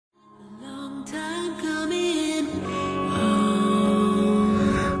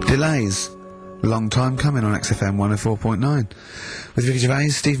delays. Long time coming on XFM 104.9. With Ricky Gervais,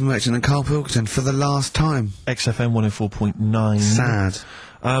 Stephen Merchant and Carl Pilkington for the last time. XFM 104.9. Sad.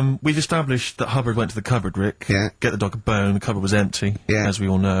 We've established that Hubbard went to the cupboard, Rick. Yeah. Get the dog a bone. The cupboard was empty. Yeah. As we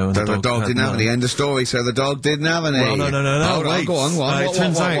all know. And So the dog didn't have any. End of story. So the dog didn't have any. Well, no. Hold on, Wait. go on. It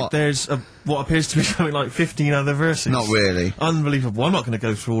turns out there's what appears to be something like 15 other verses. Not really. Unbelievable. I'm not going to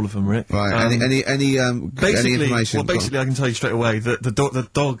go through all of them, Rick. Right. Any information? Well, basically, I can tell you straight away that the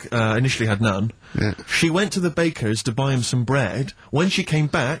dog initially had none. Yeah. She went to the baker's to buy him some bread. When she came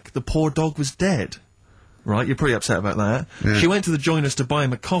back, the poor dog was dead. Right, you're pretty upset about that. Yeah. She went to the joiner's to buy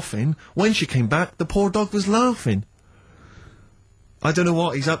him a coffin. When she came back, the poor dog was laughing. I don't know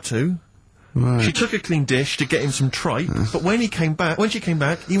what he's up to. Right. She took a clean dish to get him some tripe, but when she came back,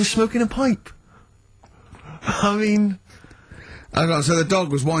 he was smoking a pipe. I mean... So the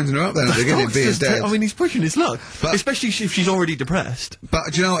dog was winding her up then at the beginning, being dead. I mean, he's pushing his luck. But- especially if she's already depressed.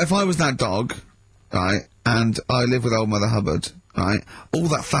 But, do you know, if I was that dog, right, and I live with old Mother Hubbard, right, all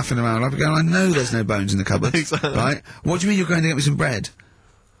that faffing around, I'd be going, I know there's no bones in the cupboard. Exactly. Right? What do you mean you're going to get me some bread?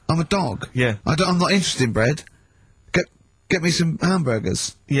 I'm a dog. Yeah. I'm not interested in bread. Get me some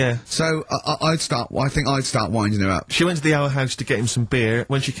hamburgers. Yeah. So, I think I'd start winding her up. She went to the Our House to get him some beer.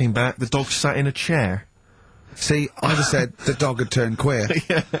 When she came back, the dog sat in a chair. See, I'd have said the dog had turned queer.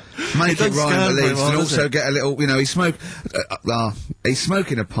 Yeah. Make it rhyme the leaves, and does also it? get a little, you know, he's smoking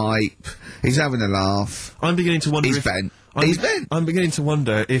a pipe, he's having a laugh. I'm beginning to wonder He's if... bent. I'm beginning to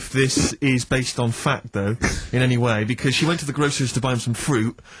wonder if this is based on fact, though, in any way, because she went to the grocer's to buy him some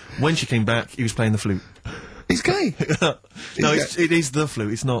fruit. When she came back, he was playing the flute. He's gay. No, it is the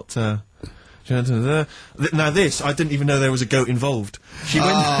flute, it's not, now this, I didn't even know there was a goat involved. She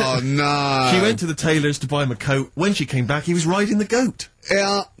went no. She went to the tailor's to buy him a coat. When she came back, he was riding the goat.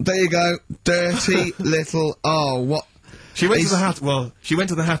 Yeah, there you go. Dirty little, what? She went to the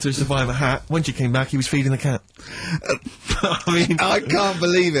hatter's to buy him a hat. When she came back, he was feeding the cat. I mean... I can't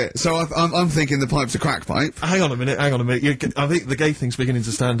believe it. So I'm thinking the pipe's a crack pipe. Hang on a minute. I think the gay thing's beginning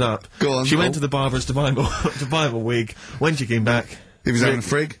to stand up. Go on. She went to the barber's to buy him a wig. When she came back... He was having a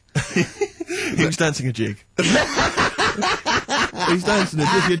frig. He was dancing a jig. He's dancing a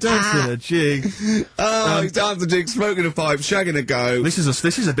jig. You're dancing a jig. He's dancing a jig, smoking a pipe, shagging a goat. This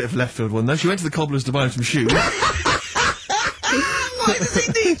is a bit of left field one though. She went to the cobbler's to buy him some shoes. Why does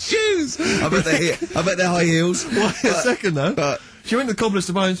he need shoes? I bet they're high heels. Wait a second though. She went to the cobbler's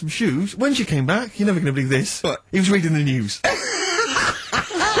to buy him some shoes. When she came back, you're never going to believe this. What? He was reading the news.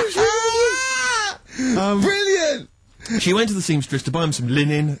 Brilliant! She went to the seamstress to buy him some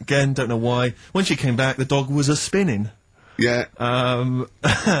linen. Again, don't know why. When she came back, the dog was a-spinning. Yeah.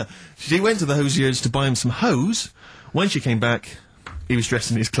 She went to the hosier's to buy him some hose. When she came back, he was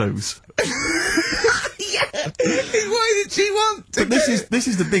dressed in his clothes. Why did she want to But this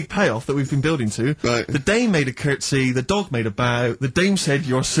is the big payoff that we've been building to. Right. The dame made a curtsy, the dog made a bow, the dame said,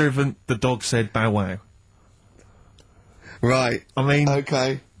 "Your servant," the dog said, "Bow wow." Right. I mean...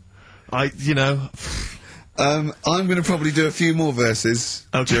 Okay. I'm going to probably do a few more verses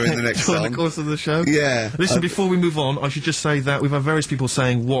during the next during song. the course of the show? Yeah. Listen, before we move on, I should just say that we've had various people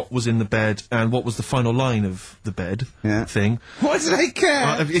saying what was in the bed and what was the final line of the bed thing. Why do they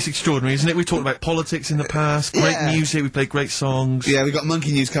care? It's extraordinary, isn't it? We've talked about politics in the past, great music, we played great songs. Yeah, we've got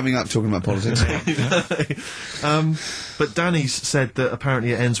Monkey News coming up talking about politics. But Danny's said that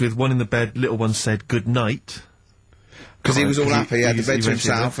apparently it ends with one in the bed, little one said good night. Because he was all happy, he had the bed to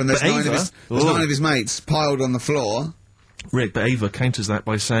himself, and there's nine of his mates piled on the floor. Rick, but Ava counters that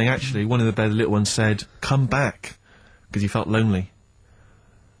by saying, actually, one in the bed, the little one said, come back, because he felt lonely.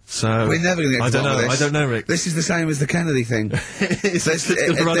 So... We're never going to get to the bottom of this. I don't know, Rick. This is the same as the Kennedy thing.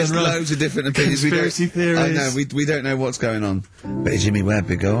 There's loads of different opinions. Conspiracy theories. I know, we don't know what's going on. Bit of Jimmy Webb,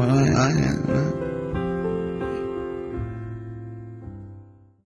 big go.